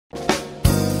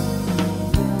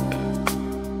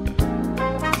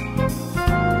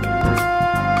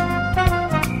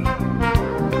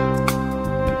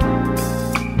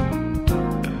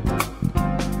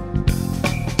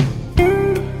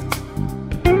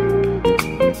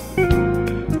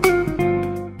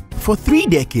For 3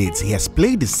 decades, he has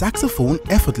played the saxophone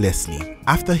effortlessly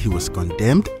after he was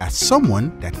condemned as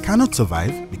someone that cannot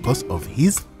survive because of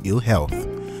his ill health.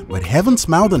 But heaven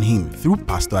smiled on him through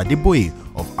Pastor Adeboye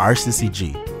of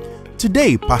RCCG.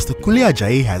 Today, Pastor Kunle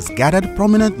Ajayi has gathered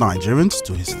prominent Nigerians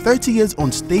to his 30 years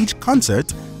on stage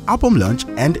concert, album launch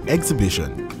and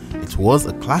exhibition. It was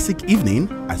a classic evening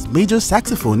as major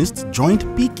saxophonists joined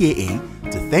PKA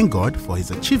to thank God for his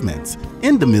achievements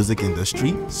in the music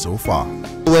industry so far.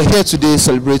 We're here today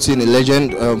celebrating a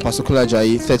legend, Pastor Kunle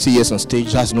Ajayi, 30 years on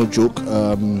stage. That's no joke.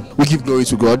 We give glory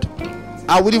to God.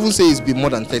 I would even say it's been more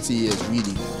than 30 years,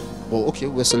 really. Well, okay,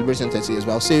 we're celebrating 30 years,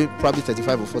 but I'll say probably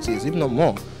 35 or 40 years, if not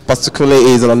more. Pastor Kunle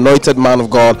is an anointed man of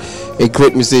God, a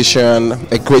great musician,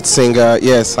 a great singer.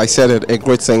 Yes, I said it, a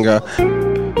great singer.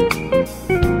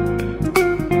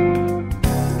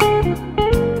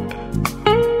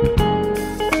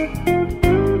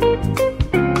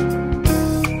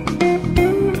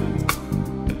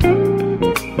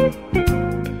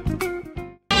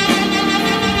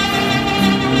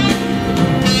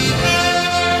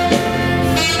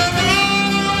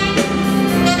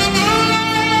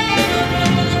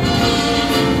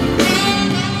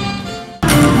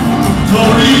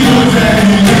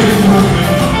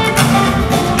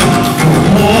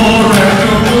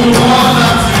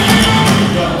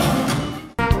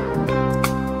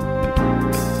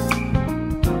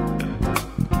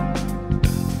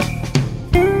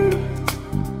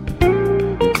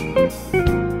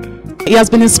 He has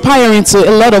been inspiring to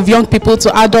a lot of young people,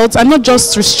 to adults, and not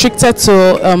just restricted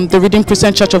to the Redeemed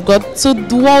Christian Church of God, to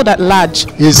the world at large.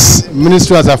 His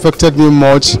ministry has affected me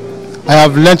much. I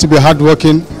have learned to be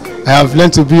hardworking. I have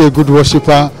learned to be a good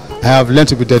worshipper. I have learned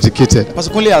to be dedicated.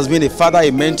 Pastor Kunle has been a father, a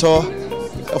mentor.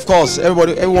 Of course,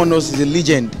 everyone knows he's a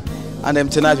legend. And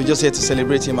tonight we're just here to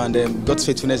celebrate him and God's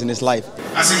faithfulness in his life.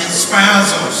 As he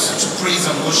inspires us to praise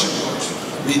and worship God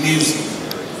with music,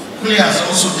 Kunle has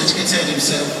also dedicated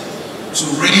himself to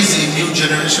raise a new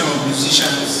generation of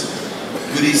musicians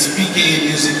with his PKA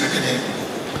Music Academy.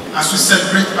 As we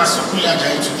celebrate Pastor Kunle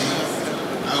Ajayi today,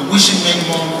 I wish him many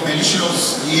more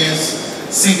malicious years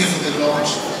singing for the Lord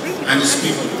and his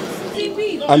people.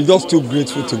 I'm just too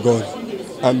grateful to God.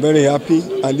 I'm very happy,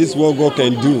 and this is what God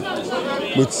can do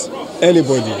with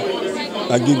anybody.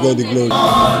 I give God the glory.